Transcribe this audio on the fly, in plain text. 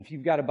If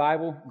you've got a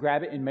Bible,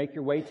 grab it and make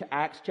your way to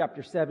Acts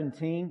chapter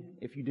 17.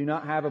 If you do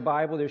not have a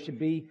Bible, there should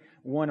be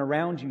one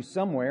around you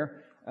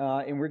somewhere.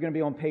 And we're going to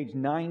be on page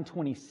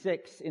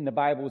 926 in the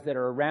Bibles that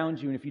are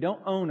around you. And if you don't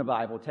own a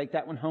Bible, take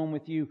that one home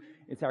with you.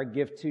 It's our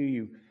gift to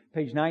you.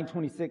 Page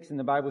 926 in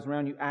the Bibles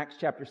around you, Acts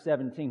chapter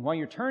 17. While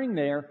you're turning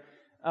there,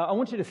 I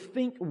want you to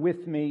think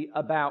with me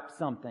about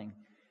something.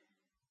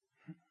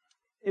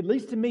 At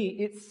least to me,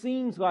 it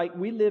seems like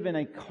we live in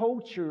a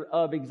culture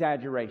of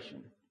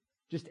exaggeration.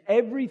 Just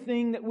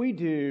everything that we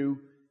do,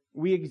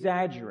 we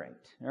exaggerate.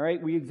 All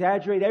right? We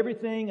exaggerate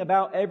everything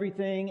about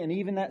everything, and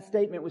even that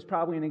statement was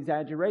probably an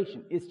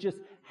exaggeration. It's just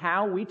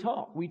how we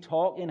talk. We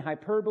talk in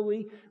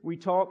hyperbole. We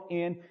talk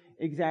in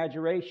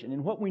exaggeration.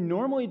 And what we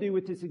normally do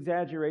with this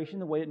exaggeration,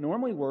 the way it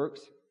normally works,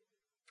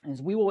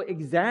 is we will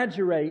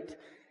exaggerate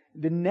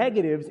the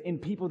negatives in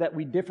people that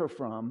we differ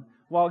from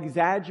while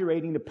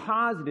exaggerating the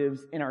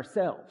positives in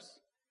ourselves.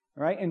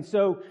 All right? And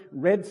so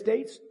red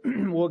states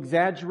will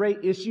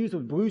exaggerate issues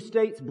with blue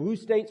states. Blue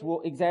states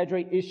will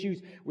exaggerate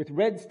issues with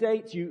red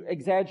states. You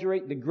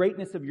exaggerate the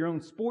greatness of your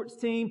own sports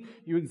team.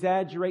 You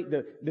exaggerate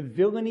the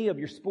villainy of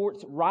your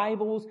sports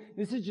rivals.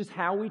 This is just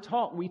how we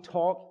talk. We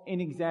talk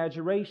in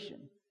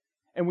exaggeration.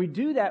 And we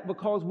do that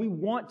because we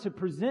want to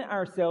present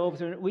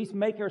ourselves, or at least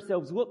make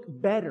ourselves look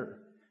better.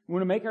 We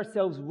want to make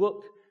ourselves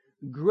look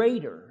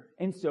greater.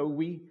 And so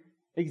we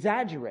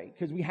exaggerate,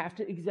 because we have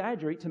to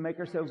exaggerate to make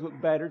ourselves look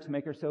better, to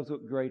make ourselves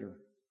look greater.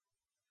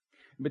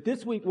 But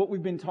this week, what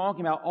we've been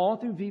talking about all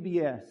through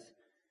VBS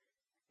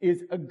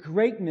is a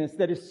greatness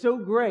that is so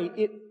great,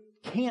 it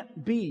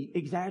can't be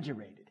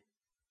exaggerated.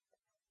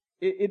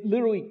 It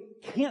literally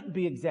can't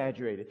be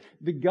exaggerated.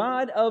 The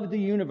God of the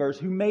universe,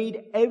 who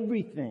made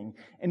everything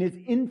and is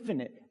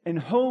infinite and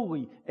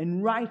holy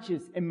and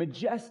righteous and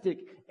majestic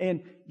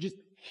and just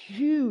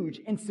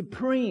huge and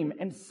supreme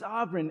and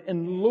sovereign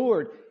and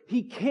Lord,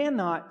 He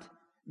cannot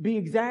be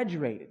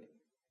exaggerated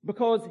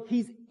because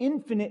He's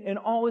infinite in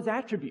all His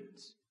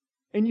attributes.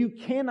 And you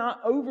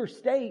cannot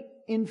overstate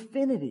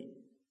infinity.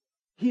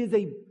 He is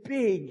a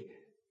big,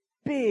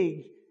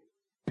 big,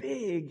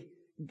 big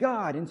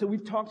God. And so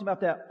we've talked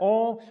about that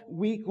all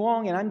week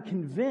long, and I'm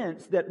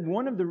convinced that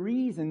one of the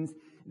reasons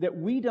that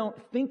we don't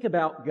think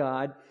about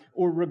God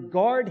or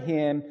regard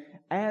Him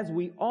as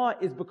we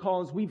ought is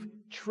because we've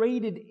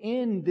traded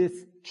in this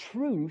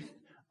truth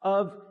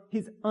of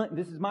His,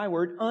 this is my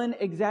word,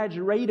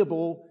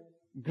 unexaggeratable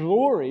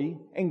glory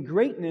and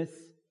greatness.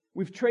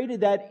 We've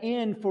traded that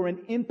in for an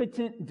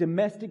impotent,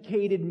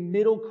 domesticated,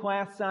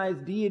 middle-class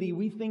sized deity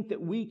we think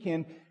that we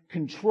can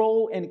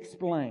control and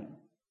explain.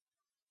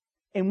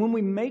 And when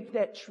we make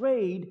that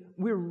trade,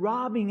 we're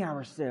robbing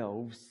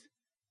ourselves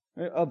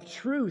of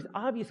truth,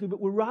 obviously,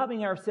 but we're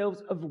robbing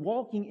ourselves of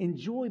walking in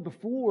joy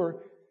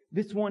before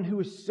this one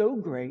who is so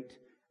great,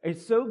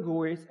 is so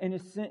glorious, and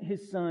has sent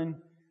His Son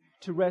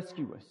to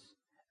rescue us.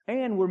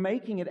 And we're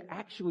making it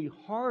actually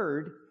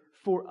hard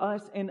for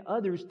us and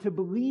others to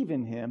believe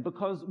in Him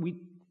because we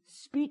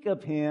speak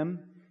of Him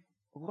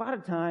a lot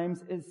of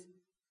times as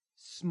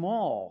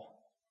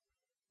small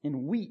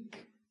and weak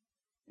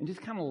and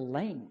just kind of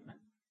lame.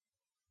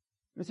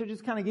 And so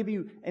just kind of give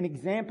you an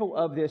example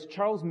of this.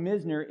 Charles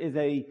Misner is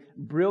a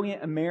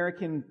brilliant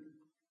American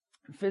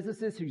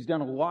physicist who's done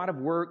a lot of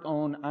work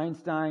on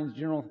Einstein's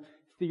general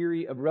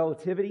theory of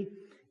relativity.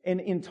 And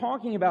in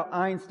talking about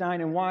Einstein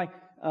and why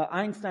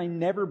Einstein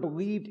never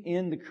believed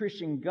in the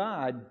Christian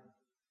God,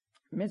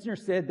 Misner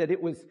said that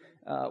it was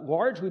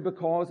largely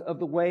because of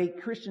the way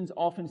Christians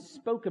often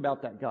spoke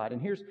about that God.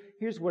 And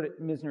here's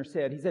what Misner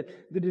said. He said,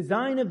 "The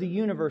design of the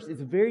universe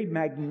is very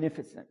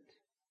magnificent."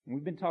 And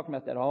we've been talking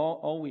about that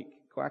all week,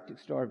 galactic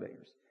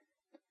starveyors.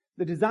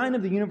 "The design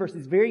of the universe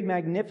is very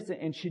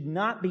magnificent and should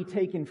not be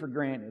taken for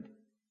granted.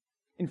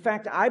 In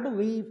fact, I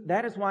believe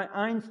that is why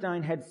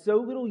Einstein had so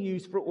little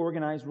use for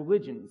organized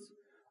religions,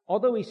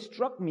 although he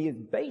struck me as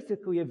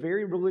basically a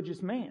very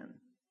religious man.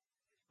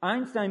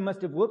 Einstein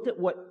must have looked at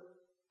what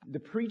the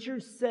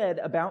preachers said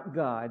about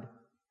God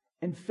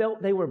and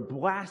felt they were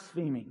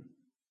blaspheming.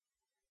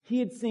 He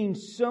had seen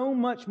so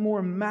much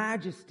more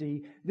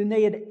majesty than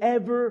they had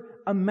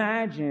ever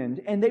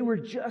imagined, and they were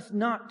just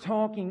not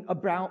talking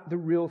about the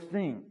real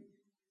thing.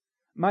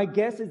 My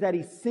guess is that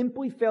he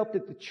simply felt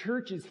that the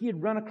churches he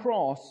had run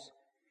across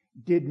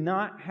did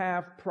not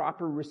have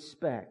proper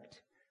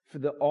respect for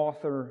the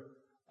author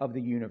of the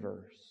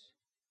universe."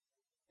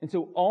 And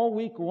so all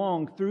week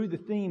long, through the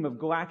theme of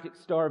galactic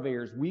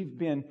starveyors, we've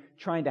been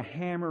trying to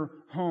hammer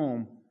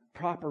home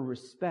proper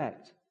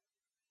respect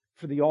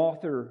for the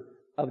author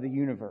of the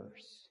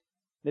universe.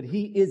 That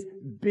He is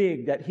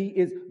big, that He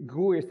is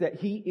glorious, that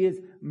He is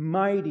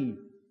mighty.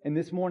 And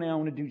this morning I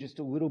want to do just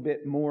a little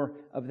bit more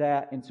of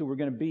that. And so we're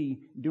going to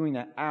be doing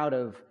that out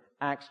of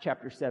Acts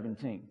chapter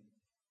 17.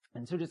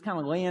 And so just kind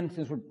of land,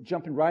 since we're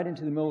jumping right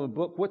into the middle of the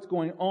book, what's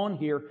going on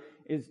here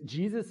is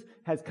Jesus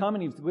has come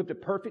and He's lived a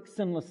perfect,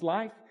 sinless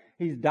life.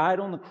 He's died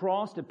on the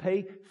cross to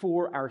pay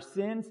for our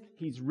sins.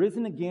 He's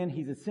risen again.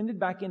 He's ascended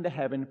back into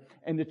heaven.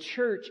 And the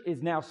church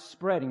is now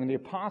spreading. And the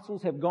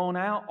apostles have gone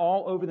out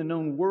all over the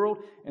known world.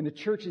 And the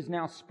church is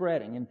now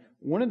spreading. And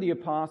One of the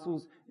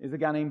apostles is a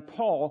guy named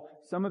Paul.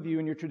 Some of you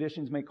in your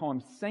traditions may call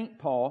him Saint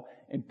Paul.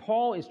 And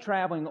Paul is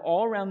traveling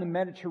all around the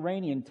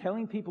Mediterranean,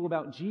 telling people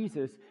about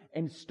Jesus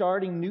and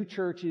starting new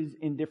churches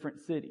in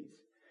different cities.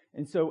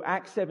 And so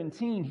Acts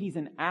 17, he's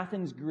in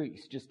Athens,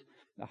 Greece, just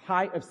the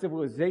height of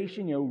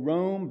civilization,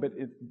 Rome, but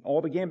it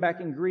all began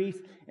back in Greece.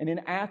 And in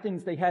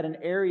Athens, they had an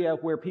area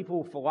where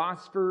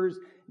philosophers,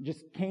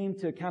 just came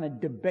to kind of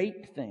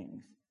debate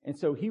things. And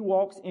so he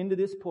walks into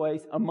this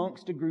place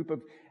amongst a group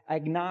of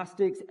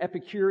agnostics,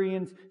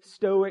 Epicureans,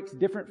 Stoics,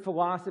 different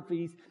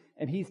philosophies,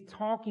 and he's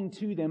talking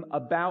to them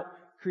about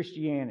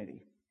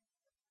Christianity.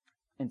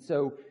 And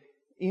so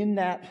in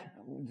the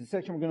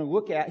section we're going to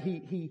look at,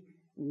 he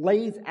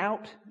lays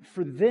out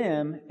for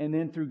them, and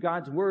then through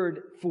God's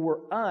Word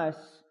for us,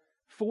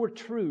 4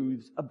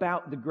 truths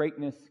about the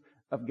greatness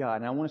of God.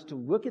 And I want us to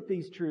look at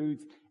these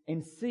truths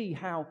and see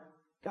how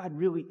God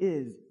really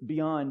is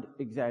beyond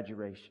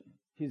exaggeration.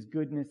 His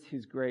goodness,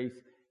 His grace,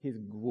 His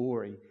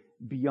glory,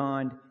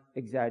 beyond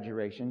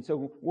exaggeration.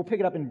 So we'll pick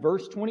it up in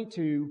verse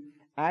 22,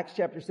 Acts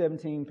chapter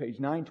 17, page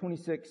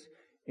 926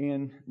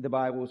 in the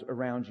Bibles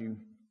around you.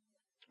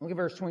 Look at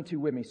verse 22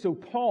 with me. So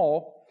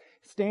Paul,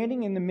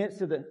 standing in the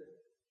midst of the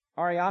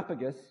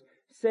Areopagus,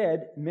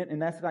 said,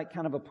 and that's like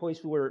kind of a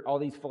place where all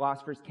these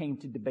philosophers came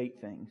to debate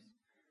things,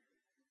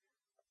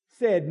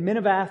 said, "Men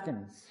of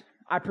Athens,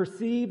 I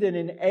perceive that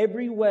in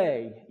every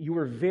way you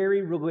are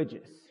very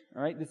religious."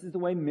 All right, this is the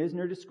way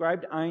Misner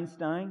described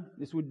Einstein.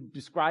 This would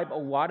describe a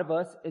lot of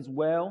us as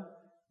well.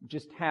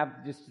 Just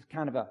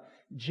kind of a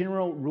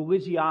general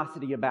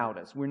religiosity about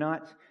us. We're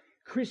not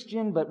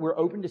Christian, but we're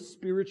open to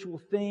spiritual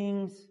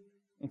things.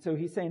 And so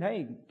he's saying,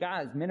 hey,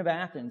 guys, men of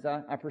Athens,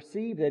 I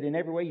perceive that in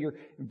every way you're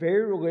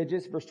very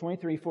religious. Verse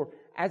 23, "For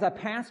as I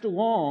passed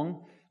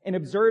along and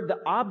observed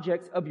the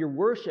objects of your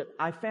worship,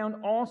 I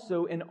found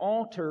also an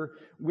altar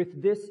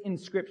with this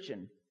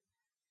inscription,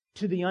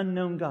 'To the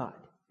unknown God.'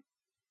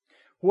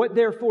 What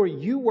therefore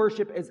you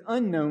worship as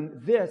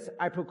unknown, this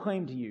I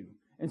proclaim to you."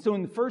 And so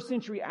in the first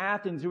century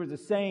Athens, there was a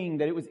saying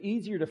that it was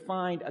easier to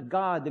find a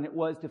god than it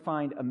was to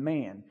find a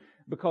man,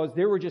 because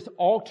there were just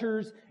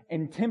altars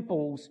and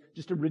temples,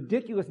 just a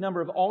ridiculous number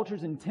of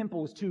altars and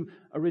temples to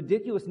a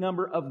ridiculous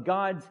number of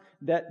gods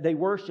that they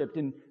worshipped.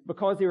 And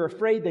because they were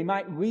afraid they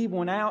might leave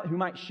one out who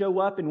might show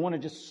up and want to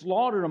just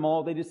slaughter them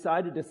all, they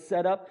decided to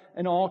set up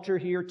an altar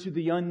here to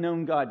the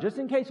unknown God. Just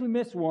in case we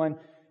miss one,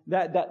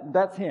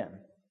 that's him.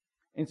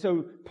 And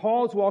so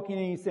Paul's walking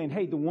in and he's saying,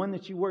 hey, the one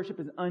that you worship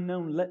is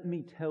unknown. Let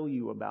me tell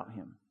you about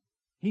him.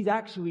 He's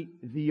actually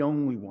the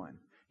only one.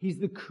 He's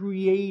the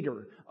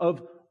creator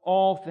of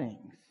all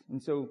things.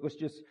 And so let's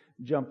just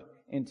jump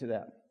into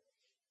that.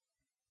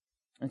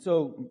 And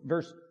so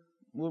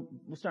we'll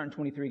start in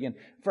 23 again.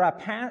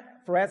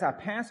 For as I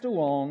passed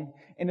along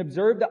and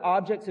observed the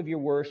objects of your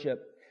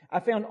worship, I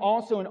found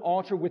also an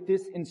altar with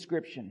this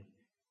inscription,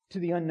 'To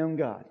the unknown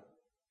God.'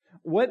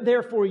 What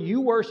therefore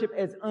you worship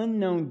as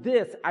unknown,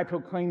 this I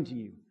proclaim to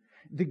you.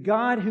 The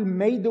God who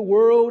made the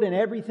world and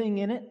everything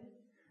in it,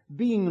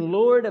 being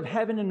Lord of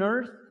heaven and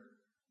earth,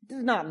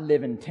 does not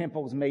live in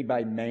temples made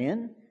by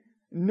man,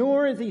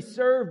 nor is he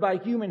served by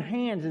human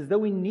hands as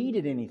though he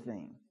needed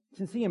anything,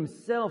 since he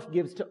himself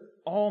gives to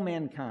all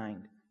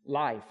mankind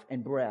life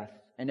and breath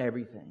and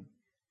everything.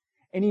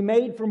 And he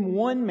made from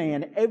one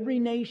man every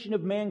nation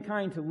of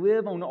mankind to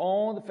live on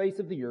all the face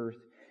of the earth,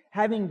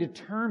 having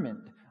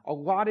determined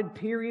allotted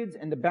periods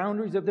and the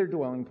boundaries of their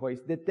dwelling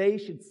place, that they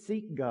should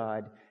seek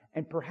God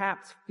and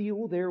perhaps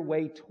feel their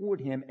way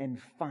toward Him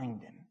and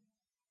find Him.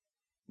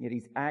 Yet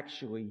He's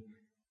actually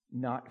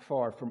not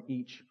far from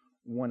each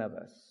one of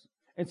us.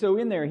 And so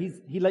in there,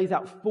 he lays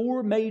out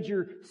 4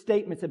 major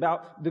statements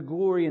about the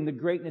glory and the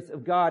greatness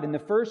of God. And the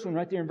first one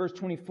right there in verse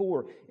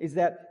 24 is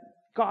that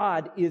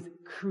God is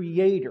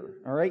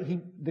creator. All right,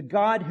 the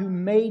God who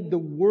made the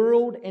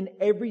world and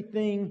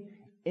everything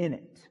in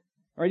it.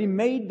 All right, He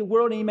made the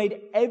world and He made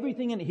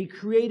everything in it. He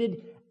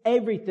created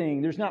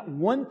everything. There's not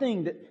one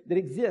thing that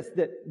exists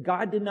that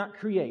God did not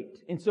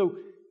create. And so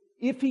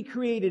if He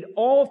created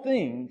all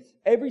things,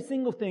 every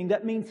single thing,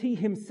 that means He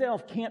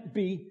Himself can't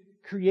be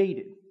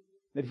created.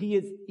 That He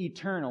is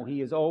eternal.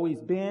 He has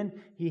always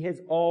been, He has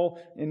all,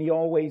 and He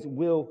always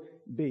will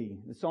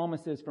be. The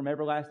psalmist says, from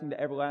everlasting to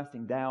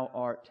everlasting, Thou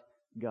art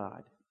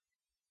God.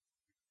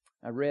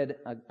 I read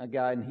a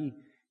guy and he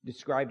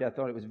described it. I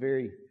thought it was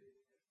very,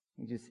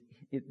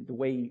 the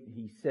way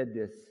he said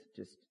this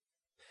just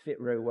fit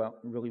really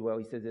well.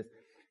 He says this: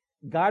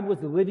 God was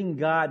the living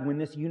God when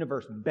this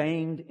universe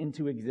banged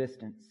into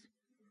existence.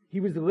 He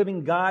was the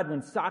living God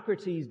when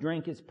Socrates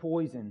drank his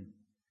poison.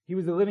 He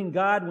was the living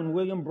God when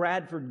William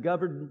Bradford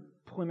governed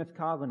Plymouth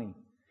Colony.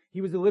 He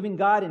was the living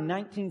God in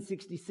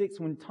 1966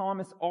 when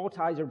Thomas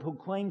Altizer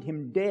proclaimed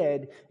Him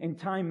dead and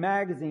Time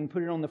magazine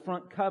put it on the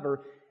front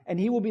cover. And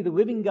He will be the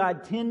living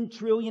God 10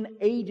 trillion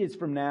ages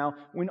from now,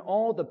 when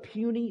all the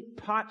puny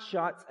pot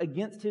shots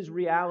against His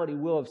reality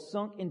will have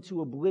sunk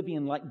into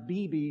oblivion like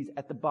BBs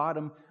at the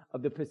bottom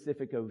of the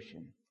Pacific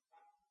Ocean.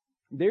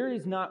 There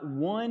is not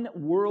one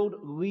world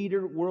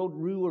leader, world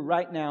ruler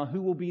right now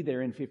who will be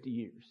there in 50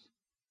 years.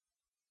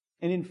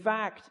 And in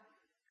fact,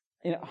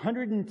 in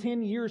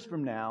 110 years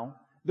from now,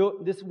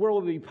 this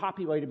world will be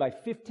populated by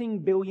 15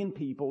 billion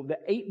people. The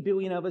 8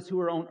 billion of us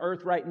who are on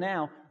earth right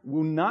now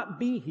will not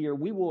be here.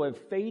 We will have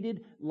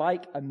faded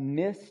like a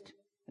mist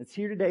that's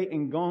here today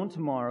and gone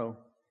tomorrow.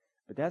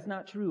 But that's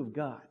not true of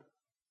God.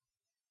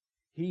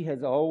 He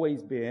has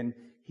always been.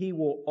 He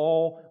will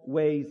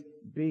always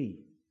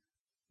be.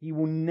 He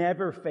will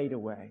never fade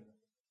away.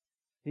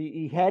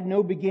 He had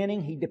no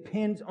beginning. He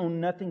depends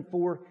on nothing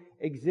for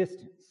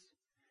existence.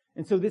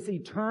 And so this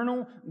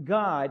eternal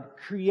God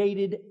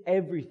created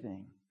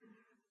everything.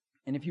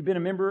 And if you've been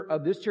a member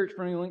of this church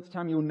for any length of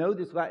time, you'll know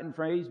this Latin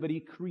phrase, but He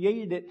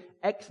created it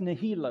ex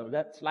nihilo.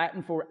 That's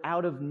Latin for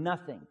out of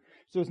nothing.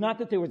 So it's not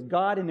that there was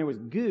God and there was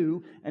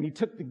goo, and He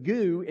took the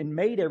goo and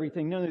made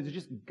everything. No, there's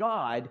just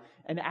God,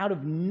 and out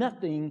of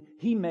nothing,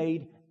 He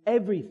made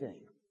everything.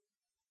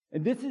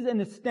 And this is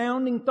an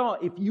astounding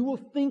thought. If you will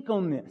think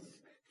on this,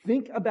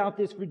 think about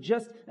this for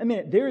just a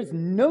minute. There is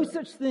no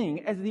such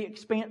thing as the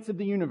expanse of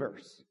the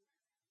universe.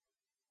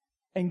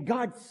 And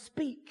God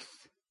speaks.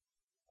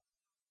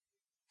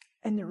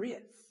 And there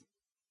is.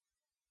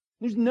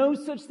 There's no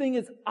such thing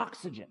as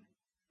oxygen.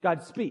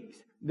 God speaks.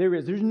 There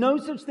is. There's no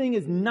such thing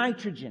as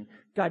nitrogen.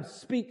 God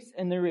speaks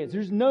and there is.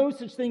 There's no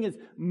such thing as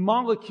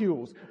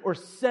molecules or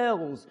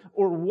cells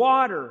or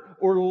water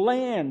or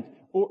land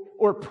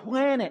or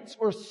planets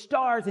or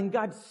stars. And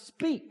God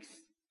speaks.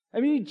 I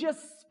mean, He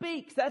just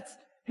speaks. That's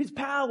His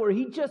power.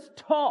 He just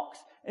talks.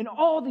 And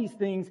all these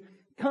things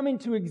come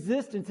into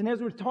existence. And as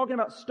we're talking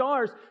about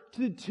stars,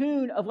 to the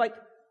tune of like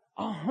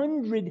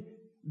 100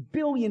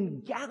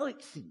 billion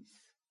galaxies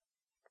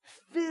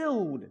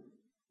filled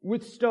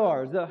with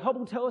stars. The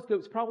Hubble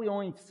telescope's probably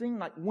only seen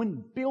like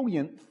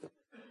 1/billionth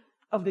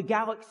of the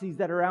galaxies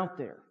that are out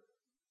there.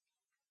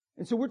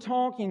 And so we're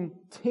talking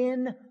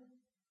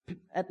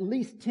at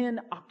least 10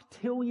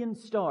 octillion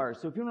stars.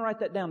 So if you want to write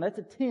that down, that's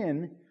a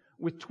 10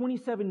 with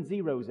 27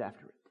 zeros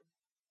after it.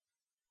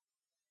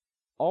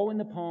 All in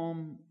the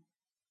palm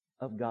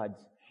of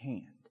God's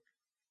hand.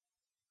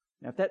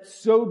 Now, if that's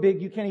so big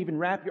you can't even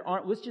wrap your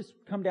arm, let's just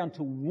come down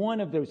to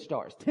one of those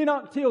stars. 10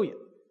 octillion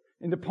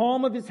in the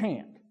palm of His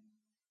hand.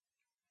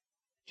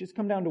 Just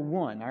come down to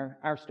one,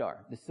 our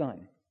star, the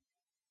sun.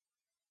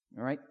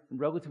 All right? A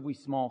relatively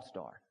small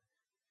star.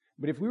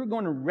 But if we were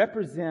going to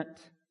represent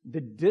the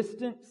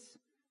distance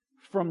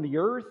from the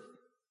earth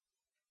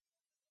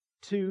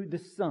to the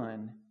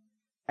sun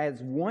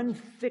as one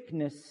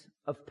thickness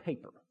of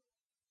paper.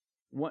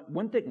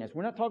 One thickness.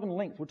 We're not talking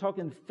length. We're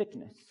talking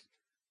thickness.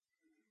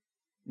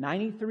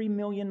 93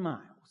 million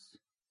miles.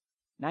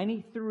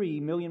 93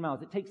 million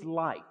miles. It takes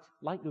light.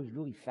 Light goes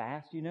really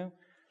fast, you know.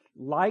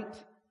 Light,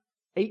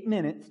 8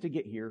 minutes to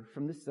get here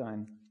from the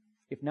sun.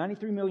 If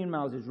 93 million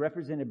miles is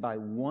represented by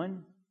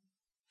one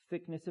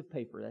thickness of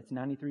paper, that's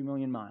 93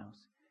 million miles.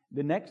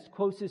 The next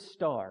closest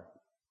star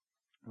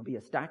will be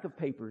a stack of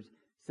papers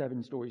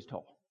 7 stories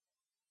tall.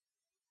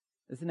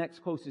 That's the next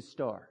closest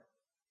star.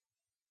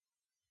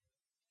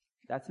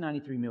 That's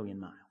 93 million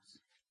miles.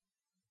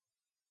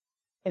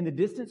 And the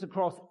distance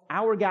across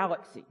our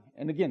galaxy,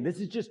 and again, this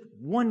is just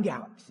one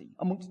galaxy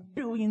amongst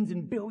billions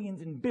and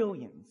billions and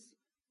billions,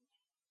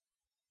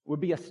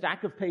 would be a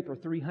stack of paper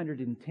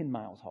 310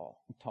 miles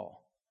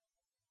tall.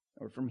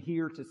 Or from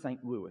here to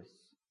St. Louis.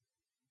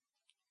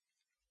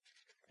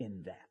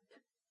 In that.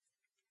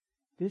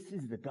 This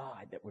is the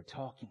God that we're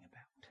talking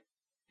about.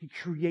 He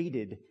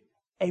created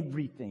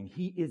everything.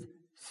 He is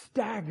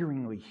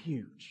staggeringly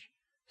huge.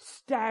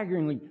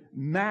 Staggeringly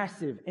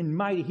massive and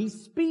mighty. He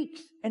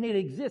speaks and it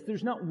exists.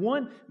 There's not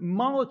one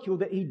molecule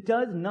that He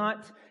does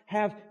not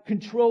have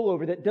control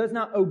over, that does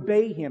not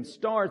obey Him.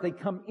 Stars, they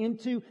come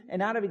into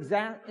and out of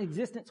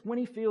existence when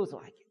He feels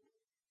like it.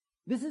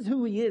 This is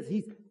who He is.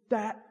 He's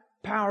that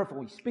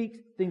powerful. He speaks,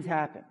 things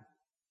happen.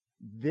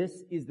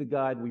 This is the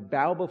God we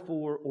bow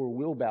before or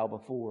will bow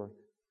before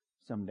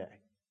someday.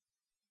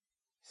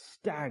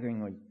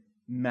 Staggeringly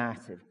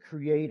massive,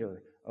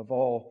 creator of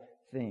all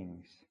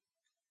things.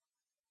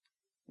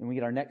 And we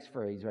get our next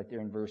phrase right there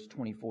in verse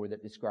 24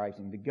 that describes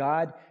Him. The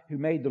God who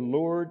made the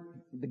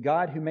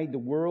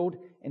world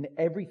and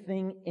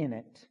everything in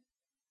it,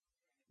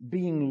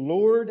 being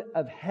Lord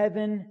of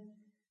heaven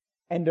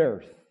and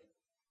earth.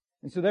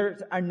 And so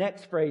there's our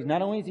next phrase.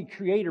 Not only is He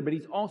creator, but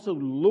He's also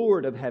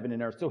Lord of heaven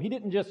and earth. So He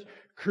didn't just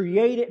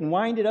create it and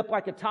wind it up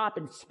like a top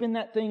and spin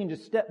that thing and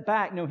just step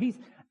back. No, He's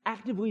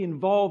actively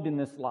involved in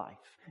this life,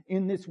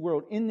 in this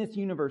world, in this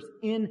universe,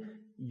 in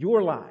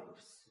your lives.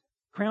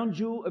 Crown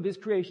jewel of His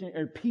creation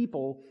are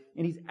people,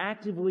 and He's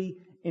actively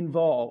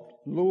involved.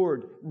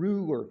 Lord,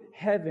 ruler,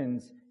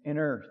 heavens and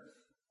earth,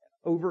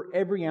 over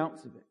every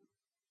ounce of it.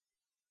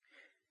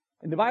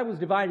 And the Bible is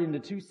divided into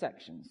 2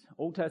 sections,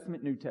 Old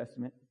Testament, New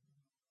Testament.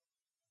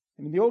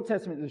 And in the Old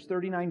Testament, there's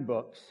 39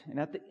 books, and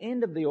at the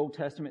end of the Old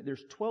Testament,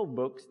 there's 12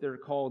 books that are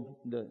called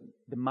the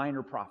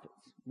minor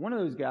prophets. One of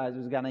those guys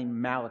was a guy named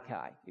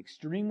Malachi.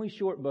 Extremely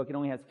short book. It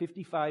only has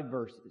 55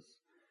 verses.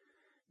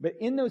 But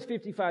in those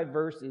 55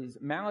 verses,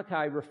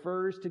 Malachi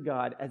refers to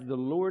God as the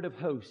Lord of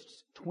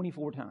hosts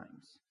 24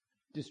 times.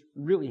 just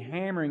really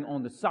hammering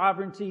on the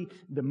sovereignty,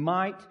 the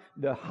might,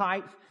 the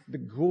height, the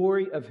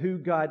glory of who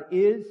God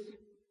is,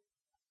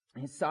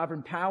 His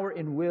sovereign power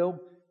and will,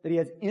 that He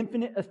has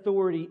infinite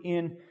authority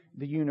in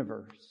the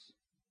universe.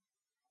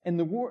 And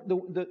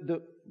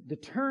the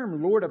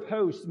term Lord of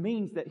Hosts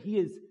means that He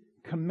is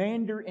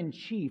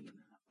commander-in-chief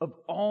of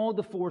all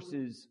the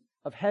forces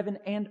of heaven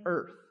and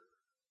earth,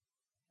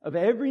 of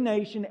every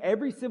nation,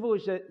 every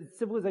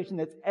civilization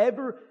that's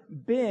ever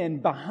been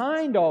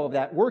behind all of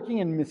that, working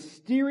in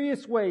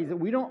mysterious ways that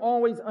we don't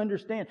always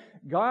understand.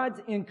 God's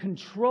in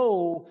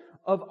control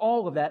of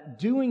all of that,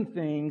 doing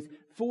things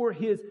for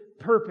His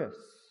purpose.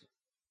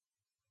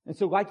 And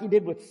so like He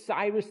did with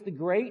Cyrus the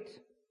Great,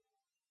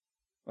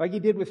 like He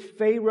did with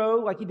Pharaoh,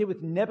 like He did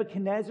with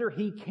Nebuchadnezzar,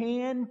 He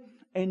can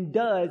and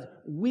does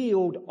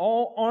wield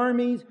all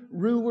armies,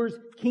 rulers,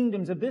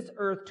 kingdoms of this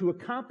earth to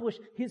accomplish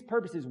His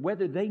purposes,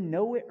 whether they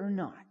know it or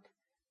not,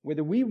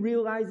 whether we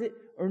realize it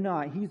or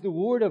not. He's the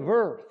Lord of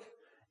earth,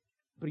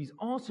 but He's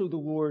also the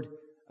Lord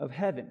of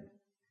heaven.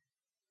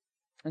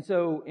 And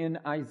so in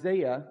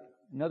Isaiah,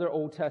 another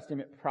Old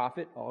Testament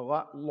prophet, a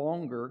lot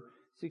longer,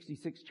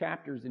 66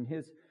 chapters in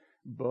his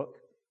book,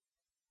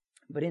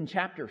 but in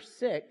chapter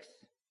 6,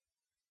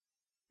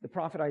 the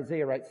prophet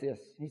Isaiah writes this.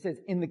 He says,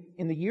 in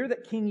the year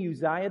that King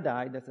Uzziah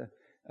died, that's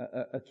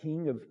a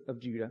king of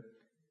Judah,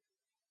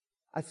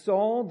 I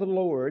saw the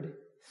Lord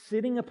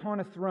sitting upon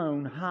a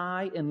throne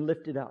high and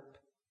lifted up,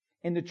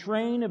 and the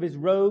train of His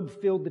robe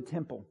filled the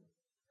temple.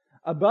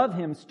 Above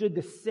Him stood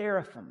the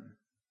seraphim.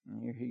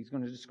 And here he's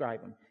going to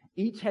describe them.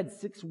 Each had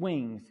 6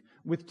 wings.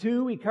 With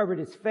 2 He covered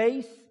His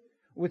face,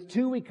 with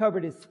 2 He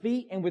covered His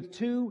feet, and with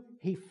 2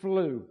 He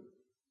flew.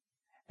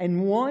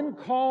 And one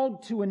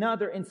called to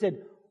another and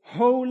said,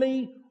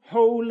 Holy,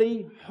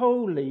 holy,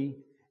 holy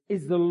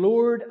is the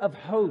Lord of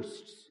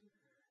hosts.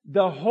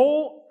 The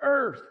whole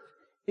earth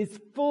is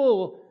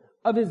full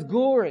of His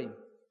glory.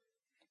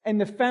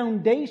 And the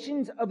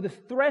foundations of the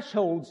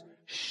thresholds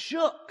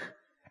shook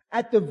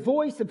at the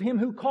voice of Him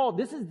who called.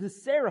 This is the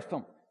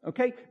seraphim.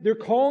 Okay? They're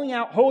calling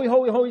out, Holy,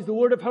 holy, holy is the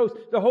Lord of hosts.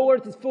 The whole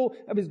earth is full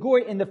of His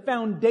glory. And the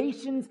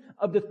foundations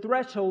of the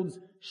thresholds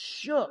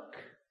shook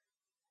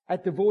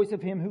at the voice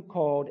of Him who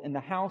called. And the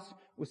house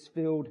was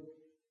filled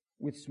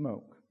with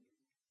smoke.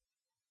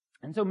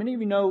 And so many of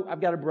you know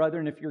I've got a brother,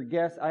 and if you're a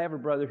guest, I have a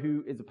brother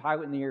who is a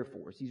pilot in the Air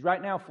Force. He's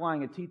right now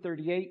flying a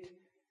T-38,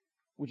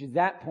 which is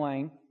that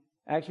plane.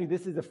 Actually,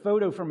 this is a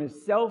photo from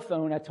his cell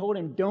phone. I told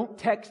him, don't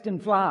text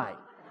and fly.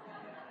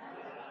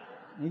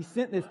 And he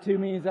sent this to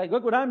me. He's like,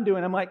 look what I'm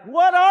doing. I'm like,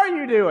 what are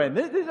you doing?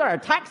 These are our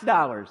tax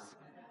dollars.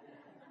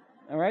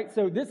 All right,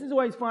 so this is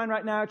what he's flying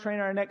right now,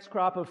 training our next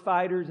crop of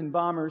fighters and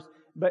bombers.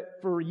 But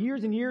for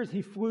years and years,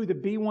 he flew the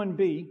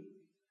B-1B,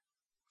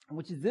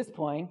 which is this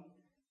plane,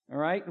 all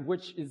right,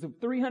 which is a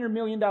 $300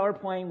 million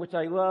plane, which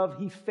I love.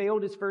 He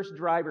failed his first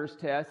driver's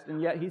test, and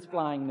yet he's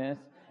flying this.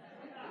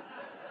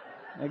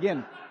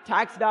 Again,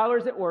 tax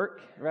dollars at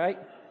work, right?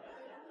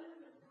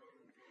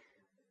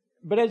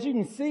 But as you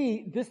can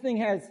see, this thing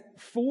has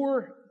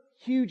 4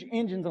 huge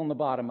engines on the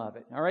bottom of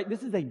it, all right?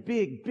 This is a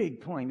big,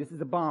 big plane. This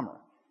is a bomber.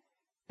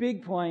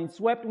 Big plane,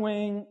 swept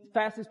wing,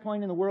 fastest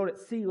plane in the world at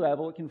sea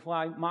level. It can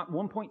fly Mach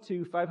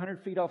 1.2,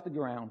 500 feet off the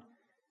ground.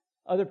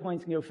 Other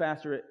planes can go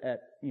faster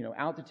at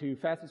altitude,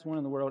 fastest one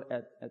in the world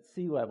at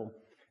sea level.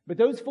 But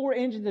those 4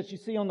 engines that you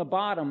see on the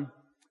bottom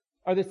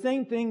are the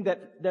same thing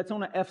that's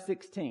on an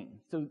F-16.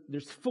 So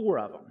there's 4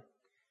 of them.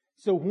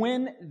 So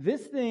when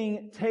this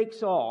thing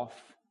takes off,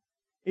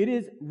 it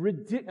is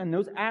ridiculous. And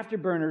those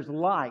afterburners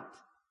light.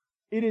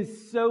 It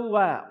is so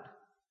loud.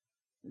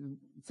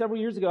 Several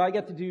years ago, I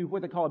got to do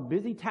what they call a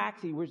busy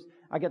taxi, which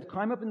I got to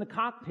climb up in the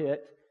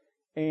cockpit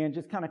and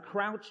just kind of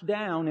crouch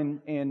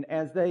down, and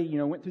as they,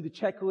 went through the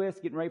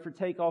checklist, getting ready for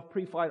takeoff,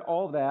 pre-flight,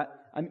 all of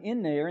that, I'm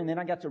in there, and then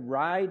I got to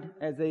ride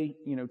as they,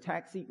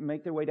 taxi,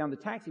 make their way down the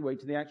taxiway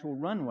to the actual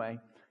runway.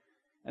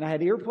 And I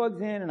had earplugs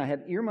in, and I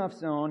had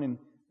earmuffs on, and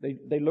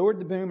they lowered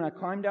the boom, and I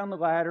climbed down the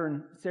ladder,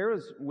 and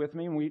Sarah's with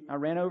me, and I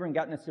ran over and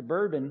got in a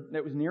Suburban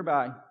that was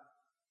nearby,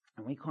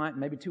 and we climbed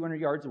maybe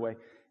 200 yards away.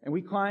 And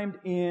we climbed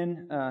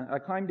in, I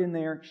climbed in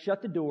there,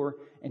 shut the door,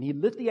 and he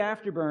lit the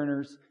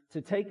afterburners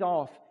to take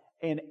off.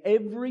 And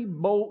every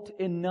bolt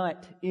and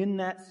nut in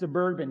that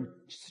Suburban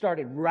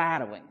started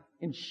rattling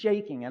and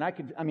shaking. And I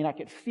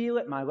could feel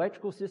it. My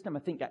electrical system, I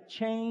think, got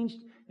changed.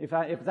 If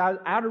I was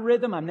out of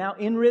rhythm, I'm now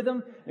in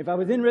rhythm. If I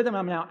was in rhythm,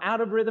 I'm now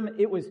out of rhythm.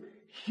 It was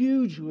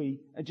hugely,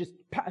 just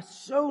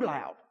so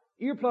loud.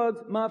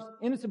 Earplugs, muffs,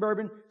 in a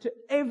Suburban, to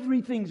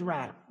everything's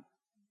rattling.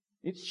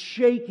 It's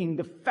shaking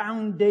the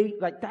foundation.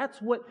 Like,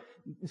 that's what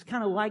it's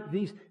kind of like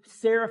these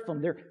seraphim.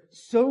 They're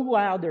so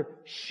loud, they're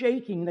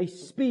shaking. They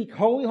speak,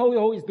 Holy, holy,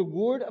 holy is the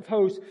Lord of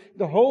hosts.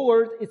 The whole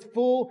earth is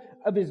full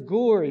of His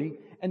glory.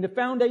 And the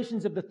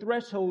foundations of the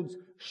thresholds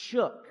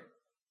shook.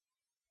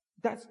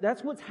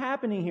 That's what's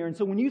happening here. And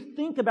so when you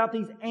think about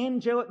these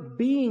angelic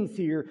beings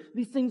here,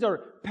 these things are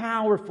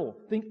powerful.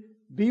 Think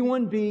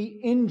B-1B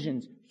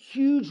engines,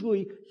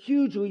 hugely,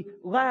 hugely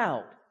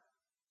loud.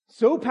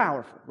 So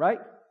powerful, right?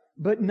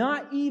 But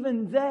not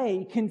even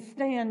they can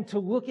stand to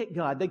look at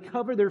God. They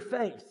cover their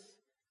face.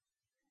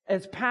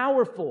 As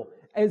powerful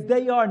as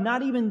they are,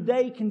 not even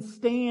they can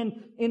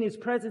stand in His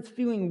presence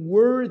feeling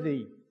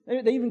worthy.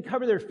 They even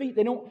cover their feet.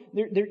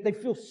 They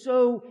feel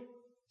so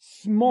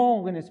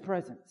small in His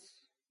presence.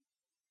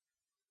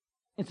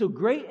 And so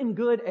great and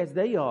good as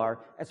they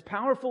are, as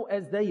powerful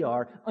as they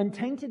are,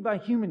 untainted by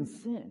human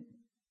sin,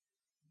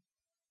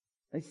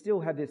 they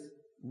still have this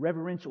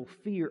reverential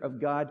fear of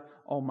God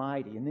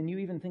Almighty. And then you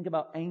even think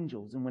about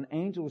angels. And when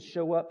angels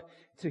show up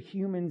to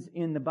humans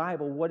in the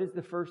Bible, what is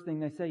the first thing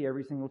they say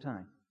every single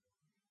time?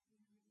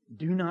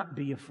 Do not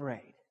be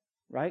afraid,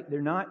 right?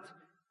 They're not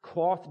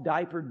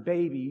cloth-diapered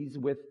babies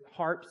with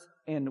harps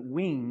and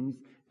wings.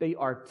 They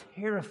are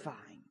terrifying.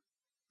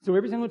 So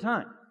every single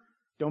time,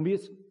 don't be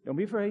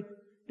afraid.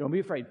 Don't be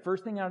afraid.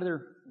 First thing out of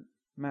their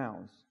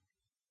mouths.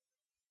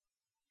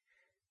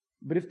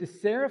 But if the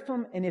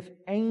seraphim and if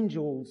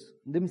angels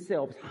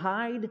themselves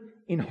hide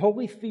in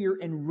holy fear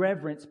and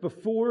reverence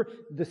before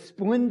the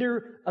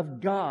splendor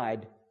of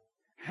God,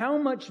 how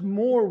much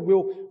more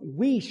will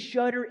we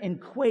shudder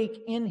and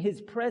quake in His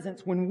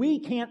presence when we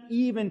can't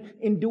even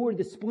endure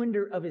the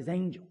splendor of His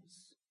angels?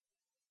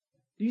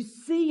 Do you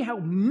see how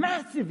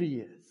massive He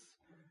is?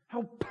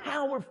 How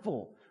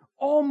powerful,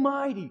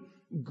 almighty,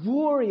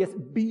 glorious,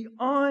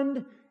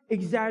 beyond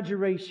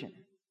exaggeration.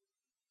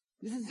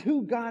 This is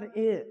who God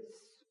is.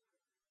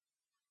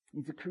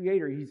 He's the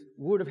Creator. He's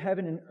Lord of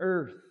heaven and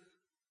earth.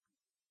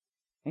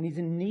 And He's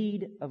in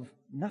need of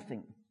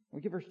nothing.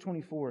 Look at verse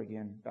 24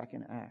 again, back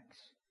in Acts.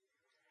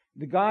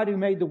 The God who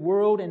made the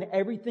world and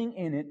everything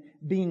in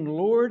it, being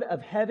Lord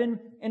of heaven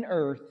and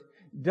earth,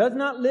 does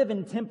not live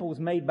in temples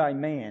made by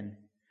man,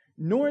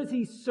 nor is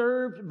He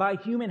served by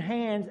human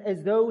hands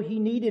as though He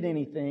needed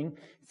anything,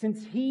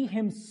 since He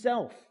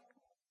Himself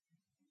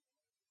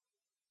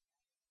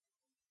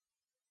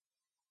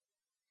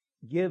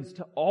gives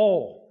to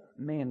all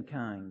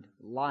mankind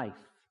life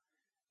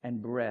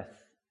and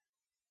breath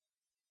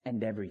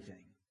and everything.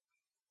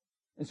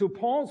 And so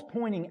Paul's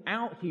pointing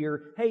out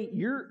here, hey,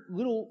 your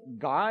little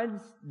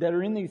gods that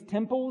are in these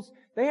temples,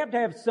 they have to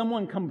have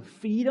someone come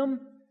feed them.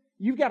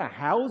 You've got to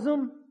house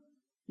them.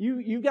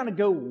 You've got to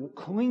go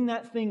clean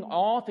that thing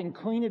off and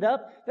clean it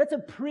up. That's a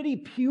pretty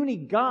puny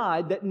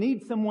God that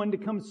needs someone to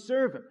come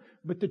serve Him.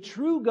 But the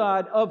true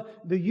God of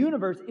the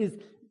universe is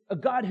a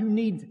God who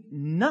needs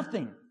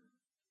nothing.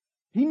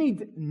 He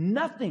needs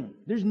nothing.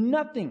 There's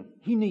nothing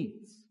He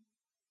needs.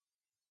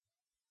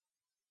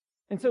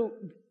 And so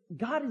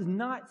God is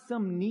not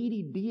some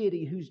needy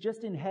deity who's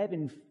just in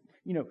heaven,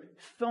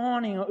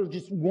 fawning or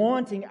just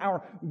wanting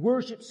our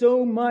worship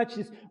so much.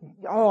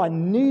 I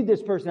need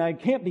this person. I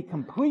can't be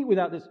complete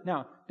without this.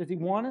 Now, does He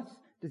want us?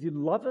 Does He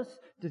love us?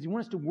 Does He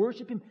want us to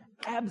worship Him?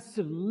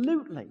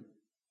 Absolutely.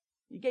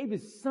 He gave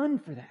His Son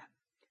for that.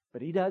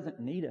 But He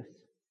doesn't need us.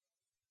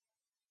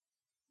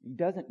 He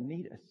doesn't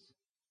need us.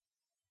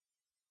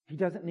 He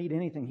doesn't need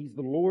anything. He's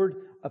the Lord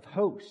of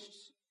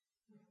hosts.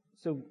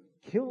 So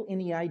kill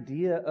any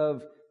idea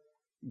of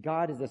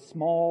God is a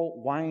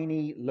small,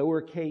 whiny,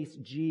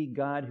 lowercase g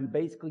God who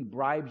basically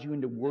bribes you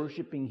into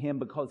worshiping Him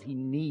because He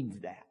needs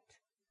that.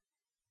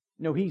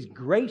 No, He's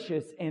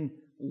gracious and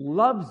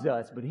loves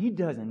us, but He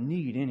doesn't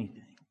need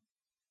anything.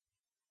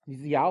 He's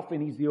the Alpha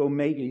and He's the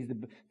Omega. He's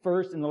the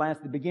first and the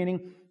last, the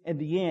beginning and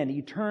the end.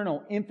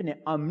 Eternal,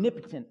 infinite,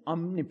 omnipotent,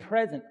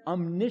 omnipresent,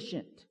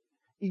 omniscient,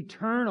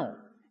 eternal,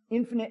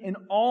 infinite in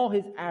all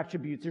His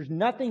attributes. There's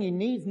nothing He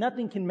needs.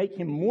 Nothing can make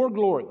Him more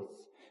glorious.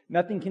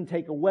 Nothing can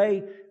take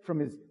away from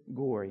His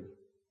glory.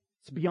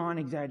 It's beyond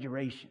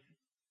exaggeration.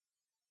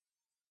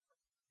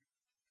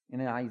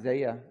 And in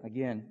Isaiah,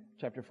 again,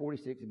 chapter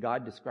 46,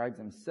 God describes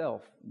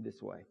Himself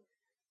this way.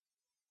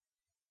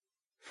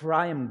 For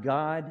I am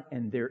God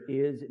and there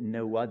is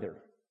no other.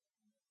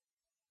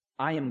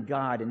 I am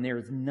God and there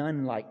is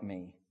none like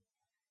me.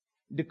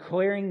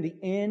 Declaring the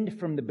end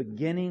from the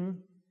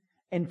beginning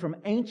and from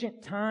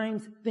ancient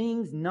times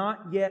things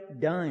not yet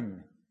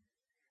done.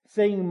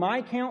 Saying,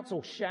 my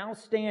counsel shall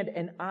stand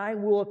and I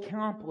will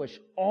accomplish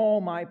all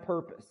my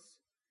purpose.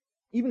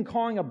 Even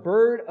calling a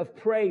bird of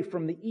prey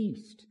from the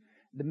east,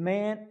 the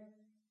man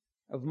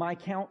of my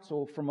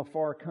counsel from a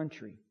far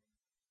country.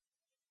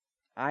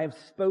 I have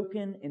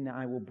spoken and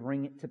I will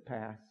bring it to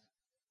pass.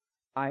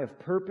 I have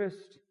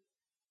purposed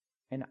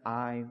and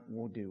I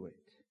will do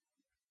it.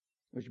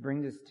 Which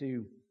brings us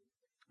to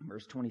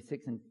verse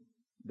 26 in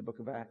the book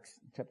of Acts,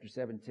 chapter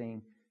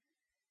 17.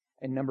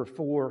 And number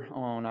 4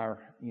 on our,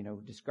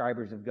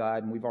 describers of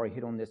God, and we've already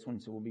hit on this one,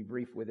 so we'll be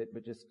brief with it,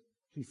 but just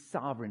He's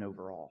sovereign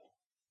over all.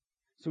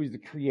 So He's the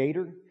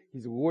Creator,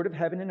 He's the Lord of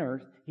heaven and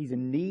earth, He's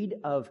in need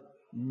of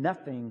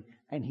nothing,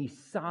 and He's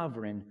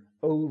sovereign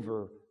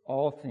over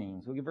all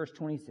things. Look at verse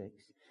 26.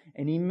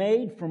 And He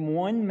made from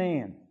one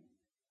man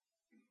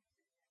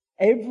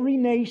every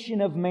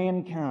nation of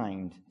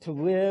mankind to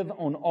live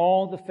on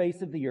all the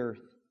face of the earth,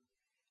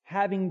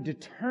 having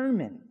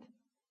determined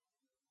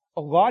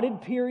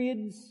allotted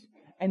periods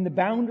and the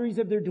boundaries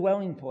of their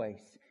dwelling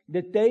place,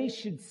 that they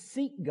should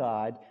seek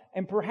God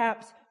and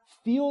perhaps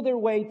feel their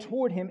way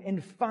toward Him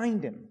and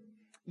find Him,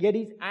 yet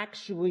He's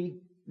actually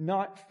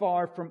not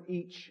far from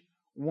each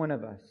one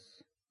of us.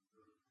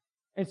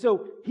 And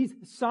so He's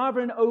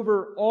sovereign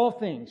over all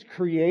things.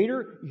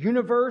 Creator,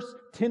 universe,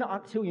 10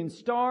 octillion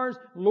stars,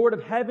 Lord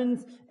of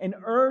heavens and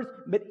earth,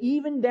 but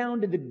even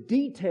down to the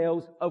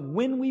details of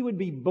when we would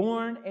be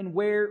born and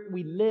where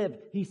we live.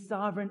 He's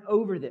sovereign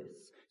over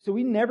this. So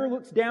He never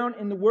looks down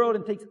in the world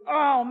and thinks,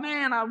 oh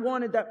man, I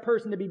wanted that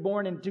person to be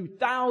born in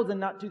 2000,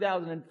 not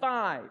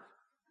 2005.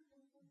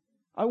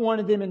 I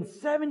wanted them in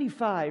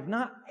 75,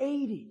 not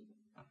 80.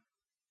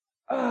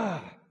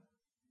 No.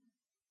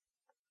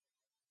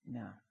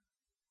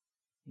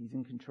 He's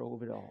in control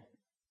of it all.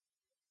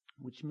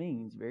 Which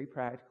means, very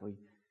practically,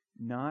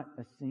 not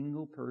a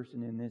single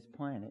person in this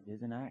planet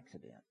is an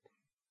accident.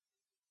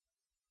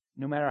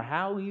 No matter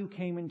how you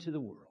came into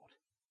the world,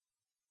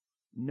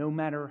 no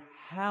matter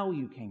how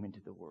you came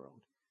into the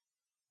world,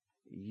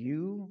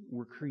 you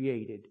were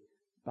created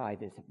by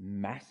this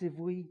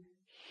massively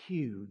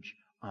huge,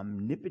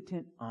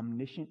 omnipotent,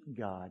 omniscient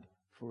God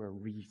for a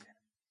reason.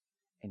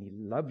 And He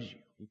loves you.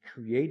 He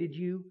created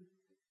you.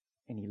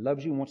 And He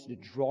loves you and wants to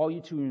draw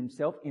you to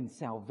Himself in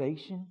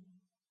salvation.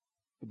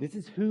 But this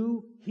is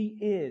who He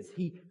is.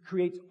 He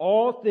creates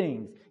all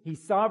things.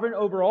 He's sovereign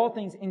over all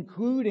things,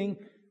 including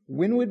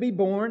when we'd be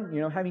born,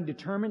 having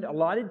determined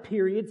allotted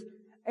periods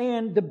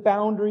and the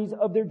boundaries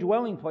of their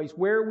dwelling place,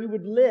 where we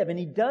would live. And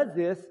He does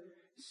this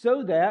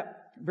so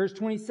that, verse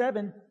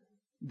 27,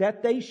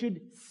 that they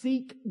should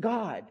seek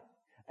God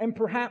and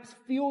perhaps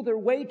feel their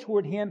way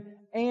toward Him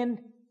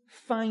and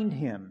find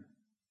Him.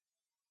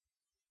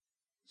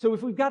 So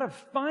if we've got to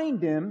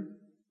find Him,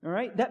 all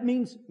right, that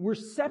means we're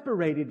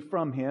separated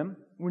from Him.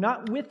 We're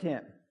not with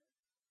Him.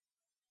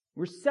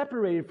 We're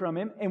separated from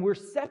Him, and we're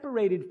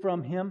separated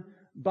from Him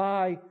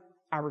by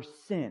our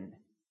sin.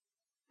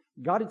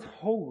 God is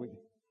holy.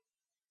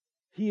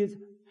 He is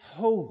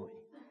holy,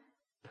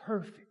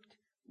 perfect,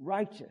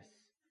 righteous,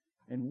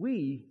 and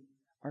we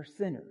are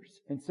sinners.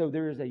 And so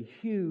there is a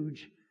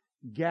huge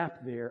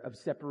gap there of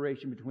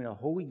separation between a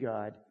holy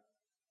God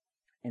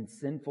and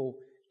sinful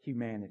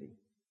humanity.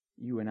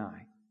 You and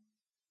I.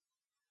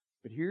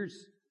 But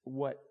here's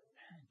what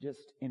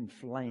just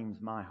inflames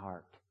my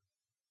heart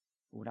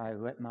when I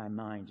let my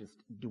mind just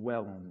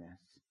dwell on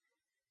this.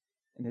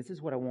 And this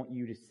is what I want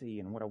you to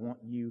see and what I want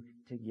you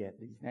to get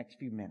these next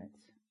few minutes.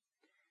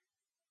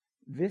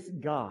 This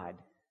God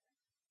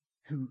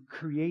who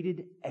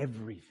created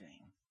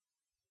everything.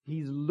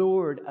 He's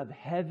Lord of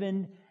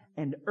heaven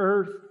and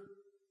earth.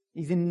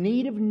 He's in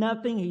need of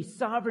nothing. He's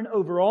sovereign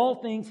over all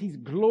things. He's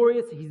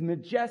glorious. He's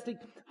majestic,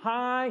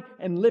 high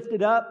and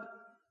lifted up.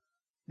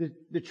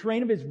 The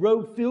train of His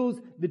robe fills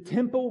the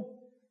temple.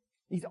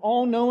 He's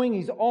all-knowing.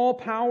 He's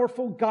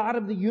all-powerful. God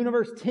of the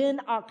universe. 10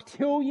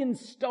 octillion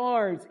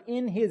stars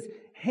in His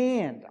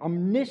hand.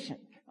 Omniscient,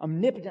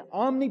 omnipotent,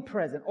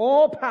 omnipresent,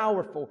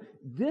 all-powerful.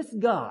 This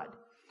God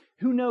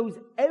who knows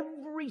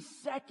every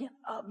second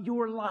of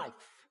your life.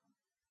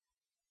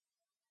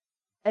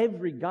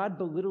 Every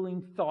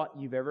God-belittling thought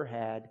you've ever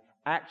had,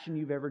 action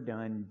you've ever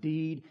done,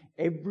 deed,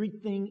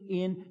 everything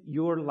in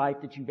your life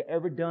that you've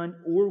ever done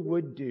or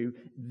would do,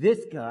 this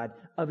God,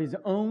 of His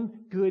own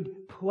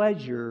good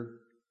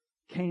pleasure,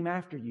 came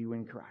after you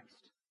in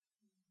Christ.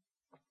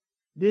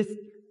 This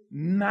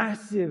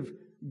massive,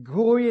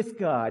 glorious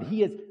God, He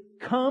has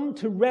come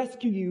to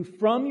rescue you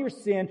from your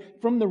sin,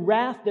 from the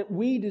wrath that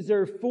we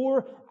deserve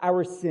for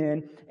our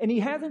sin. And He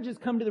hasn't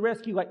just come to the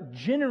rescue like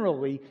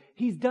generally,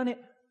 He's done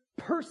it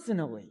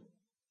personally.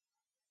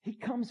 He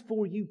comes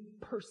for you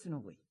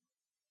personally.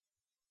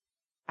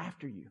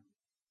 After you.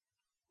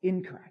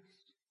 In Christ.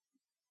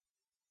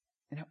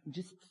 And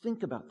just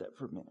think about that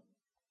for a minute.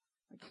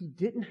 Like He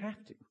didn't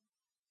have to.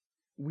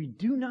 We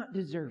do not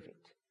deserve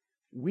it.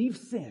 We've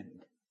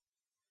sinned.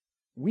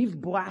 We've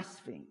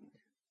blasphemed.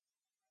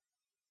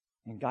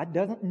 And God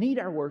doesn't need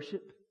our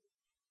worship.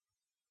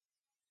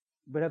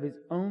 But of His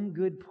own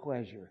good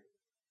pleasure,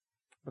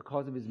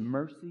 because of His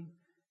mercy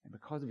and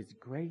because of His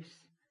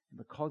grace, and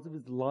because of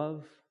His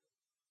love,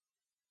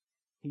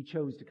 He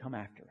chose to come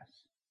after us.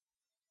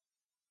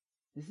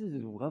 This is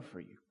His love for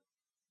you.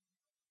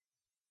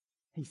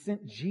 He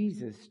sent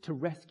Jesus to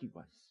rescue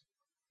us.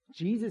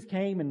 Jesus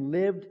came and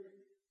lived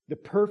the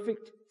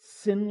perfect,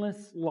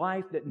 sinless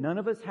life that none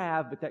of us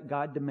have, but that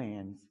God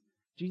demands.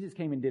 Jesus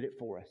came and did it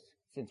for us,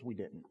 since we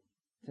didn't,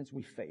 since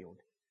we failed.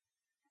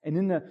 And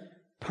then the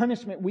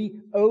punishment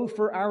we owe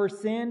for our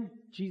sin,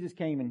 Jesus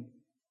came and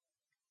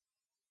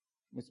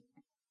was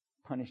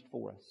punished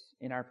for us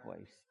in our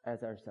place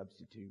as our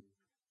substitute.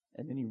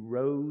 And then He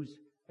rose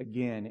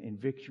again in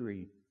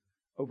victory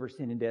over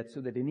sin and death,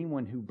 so that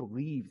anyone who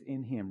believes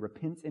in Him,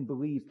 repents and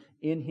believes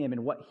in Him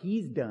and what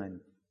He's done,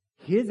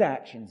 His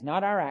actions,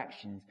 not our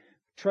actions,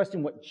 trust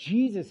in what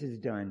Jesus has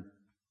done,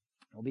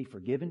 will be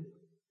forgiven,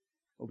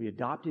 will be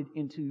adopted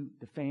into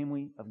the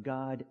family of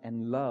God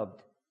and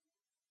loved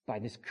by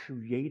this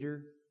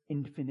Creator,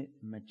 infinite,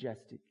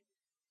 majestic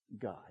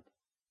God.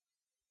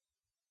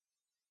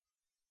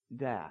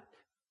 That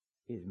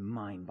is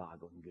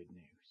mind-boggling good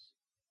news.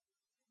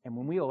 And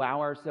when we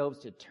allow ourselves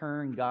to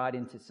turn God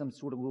into some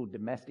sort of little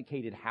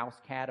domesticated house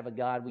cat of a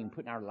God we can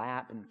put in our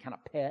lap and kind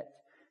of pet,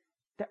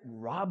 that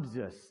robs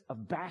us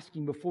of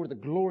basking before the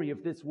glory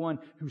of this one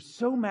who's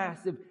so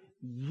massive,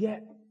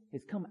 yet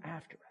has come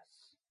after us.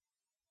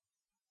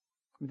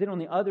 But then on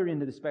the other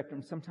end of the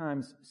spectrum,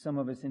 sometimes some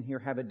of us in here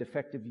have a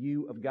defective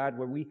view of God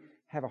where we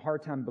have a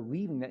hard time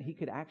believing that He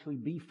could actually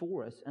be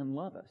for us and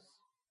love us.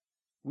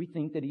 We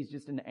think that He's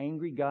just an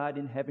angry God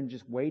in heaven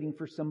just waiting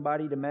for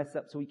somebody to mess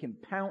up so He can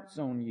pounce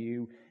on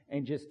you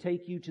and just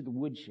take you to the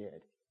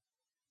woodshed.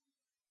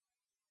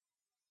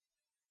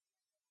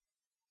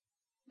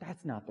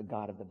 That's not the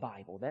God of the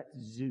Bible. That's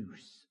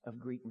Zeus of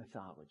Greek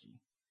mythology.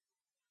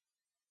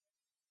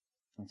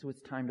 And so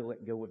it's time to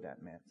let go of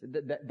that mess.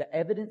 The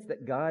evidence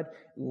that God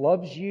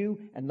loves you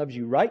and loves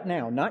you right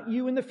now, not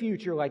you in the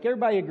future, like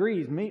everybody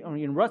agrees, me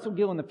and Russell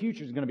Gill in the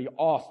future is going to be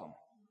awesome.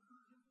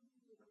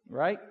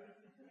 Right?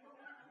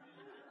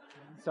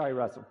 Sorry,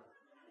 Russell.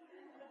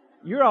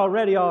 You're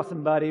already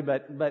awesome, buddy,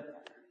 but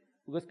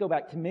let's go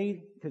back to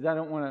me, because I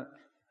don't want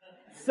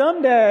to...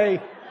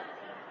 Someday,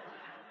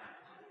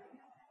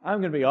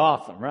 I'm going to be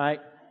awesome, right?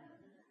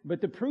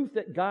 But the proof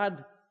that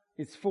God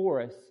is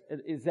for us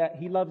is that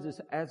He loves us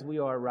as we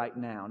are right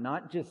now,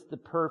 not just the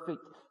perfect,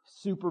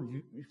 super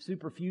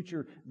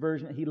future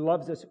version. He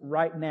loves us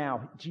right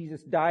now.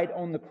 Jesus died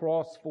on the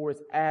cross for us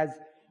as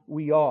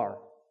we are.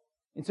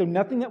 And so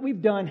nothing that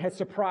we've done has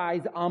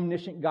surprised the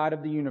omniscient God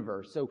of the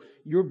universe. So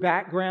your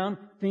background,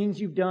 things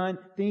you've done,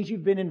 things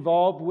you've been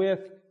involved with,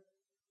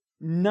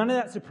 none of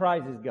that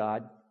surprises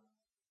God.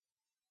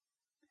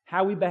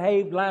 How we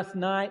behaved last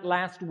night,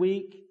 last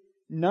week,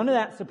 none of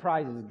that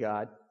surprises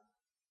God.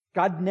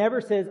 God never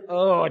says,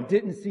 oh, I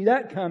didn't see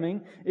that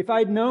coming. If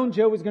I'd known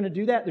Joe was going to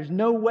do that, there's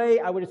no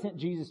way I would have sent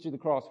Jesus to the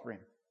cross for him.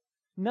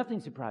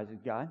 Nothing surprises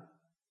God.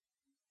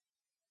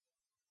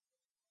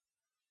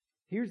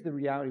 Here's the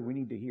reality we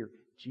need to hear.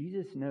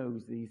 Jesus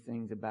knows these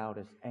things about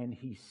us, and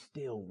He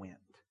still went.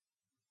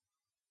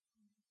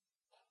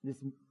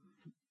 He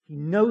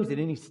knows it,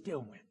 and He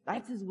still went.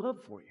 That's His love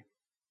for you.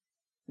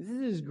 This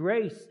is His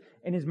grace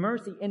and His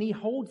mercy, and He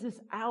holds this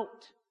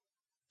out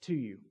to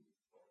you.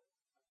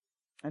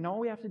 And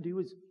all we have to do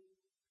is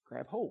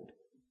grab hold.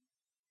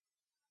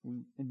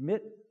 We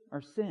admit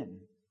our sin,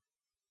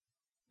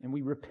 and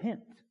we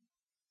repent,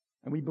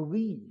 and we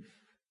believe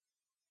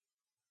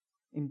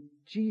in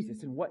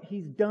Jesus and what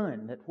He's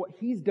done, that what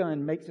He's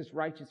done makes us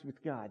righteous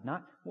with God,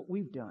 not what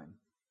we've done.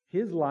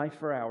 His life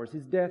for ours,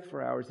 His death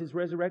for ours, His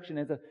resurrection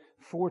as a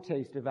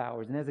foretaste of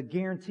ours, and as a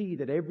guarantee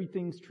that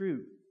everything's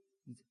true.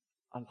 He's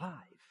alive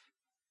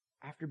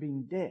after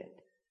being dead.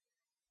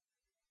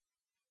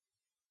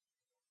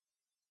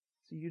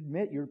 So you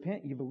admit, you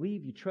repent, you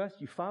believe, you trust,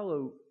 you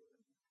follow.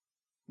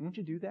 Won't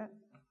you do that?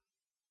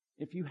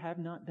 If you have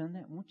not done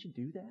that, won't you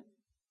do that?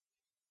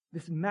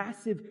 This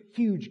massive,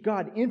 huge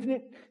God,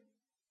 infinite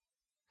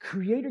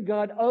Creator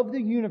God of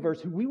the universe,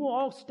 who we will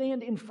all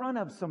stand in front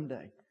of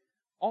someday,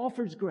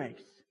 offers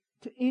grace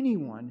to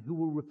anyone who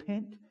will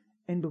repent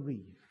and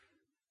believe.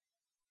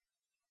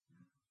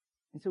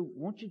 And so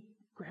won't you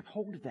grab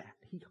hold of that?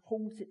 He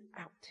holds it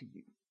out to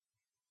you.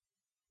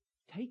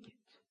 Take it.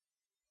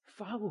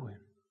 Follow Him.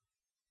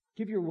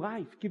 Give your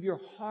life. Give your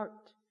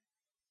heart.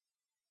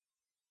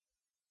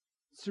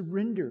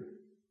 Surrender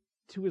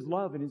to His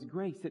love and His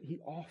grace that He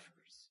offers.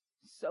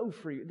 So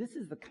free. This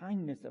is the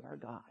kindness of our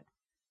God.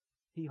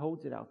 He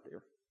holds it out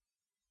there.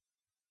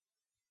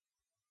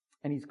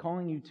 And He's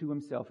calling you to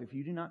Himself. If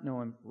you do not know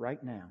Him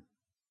right now,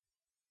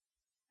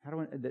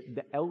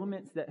 the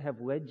elements that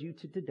have led you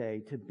to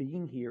today, to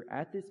being here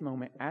at this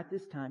moment, at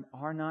this time,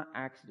 are not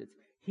accidents.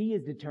 He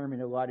has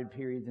determined allotted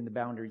periods and the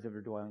boundaries of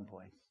your dwelling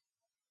place.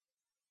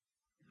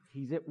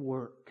 He's at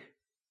work.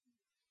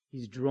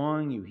 He's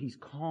drawing you. He's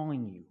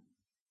calling you.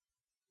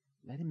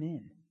 Let Him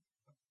in.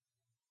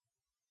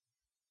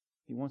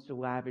 He wants to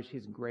lavish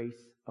His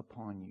grace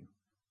upon you.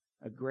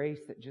 A grace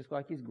that, just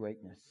like His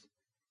greatness,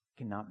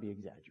 cannot be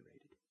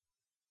exaggerated.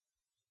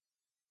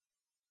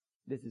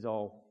 This is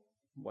all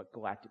what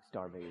Galactic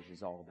Starveyors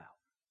is all about.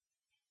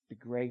 The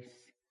grace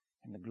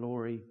and the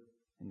glory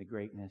and the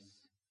greatness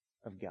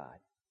of God,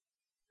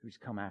 who's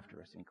come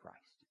after us in Christ.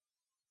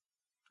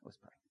 Let's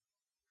pray.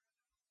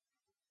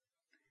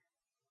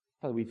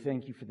 Father, we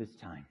thank You for this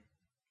time.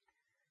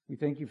 We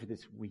thank You for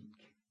this week.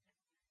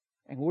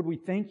 And Lord, we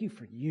thank You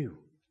for You.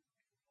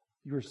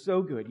 You are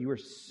so good. You are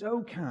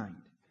so kind.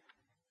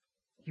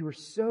 You are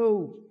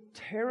so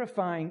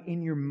terrifying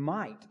in Your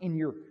might, in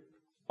Your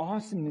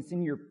awesomeness,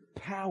 in Your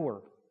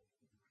power.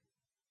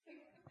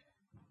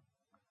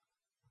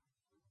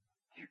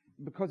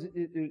 Because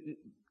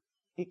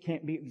it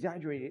can't be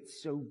exaggerated.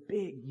 It's so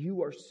big.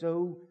 You are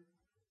so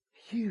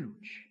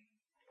huge.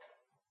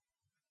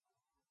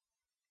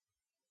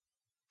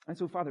 And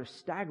so, Father,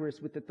 stagger us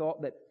with the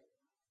thought that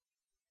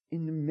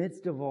in the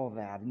midst of all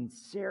that, and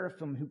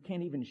seraphim who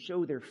can't even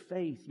show their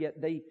face, yet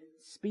they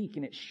speak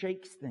and it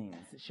shakes things.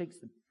 It shakes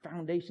the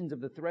foundations of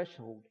the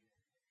threshold.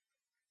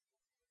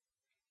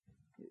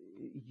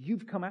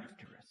 you've come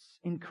after us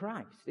in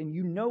Christ, and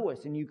you know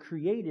us, and you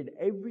created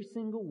every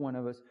single one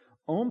of us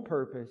on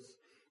purpose,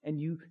 and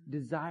you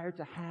desire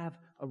to have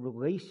a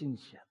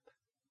relationship,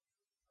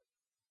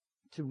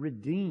 to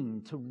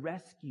redeem, to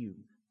rescue,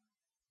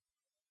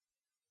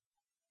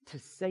 to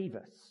save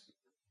us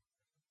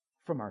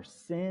from our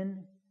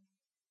sin,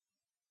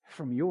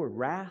 from your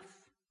wrath,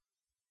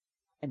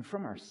 and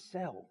from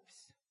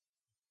ourselves,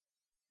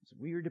 as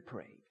we are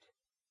depraved.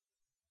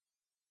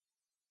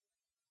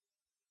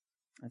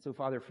 And so,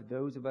 Father, for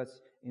those of us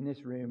in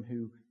this room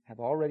who have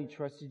already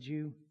trusted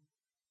you,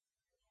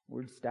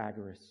 Lord,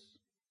 stagger us.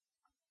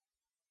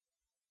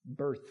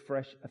 Birth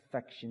fresh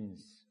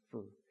affections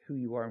for who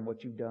you are and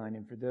what you've done.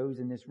 And for those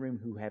in this room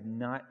who have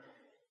not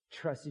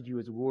trusted you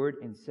as Lord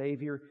and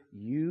Savior,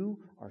 you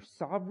are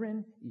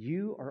sovereign.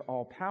 You are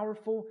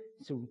all-powerful.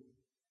 So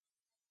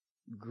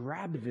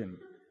grab them.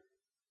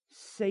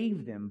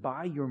 Save them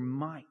by your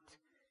might.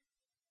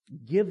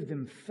 Give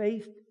them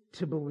faith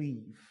to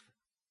believe,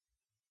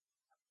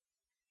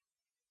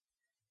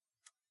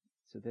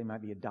 so they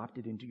might be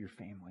adopted into your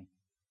family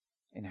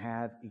and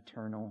have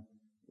eternal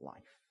life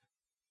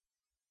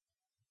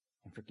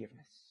and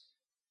forgiveness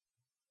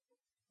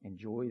and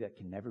joy that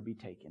can never be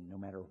taken, no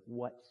matter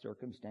what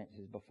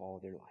circumstances befall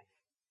their life.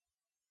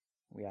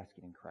 We ask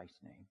it in Christ's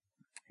name.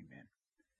 Amen.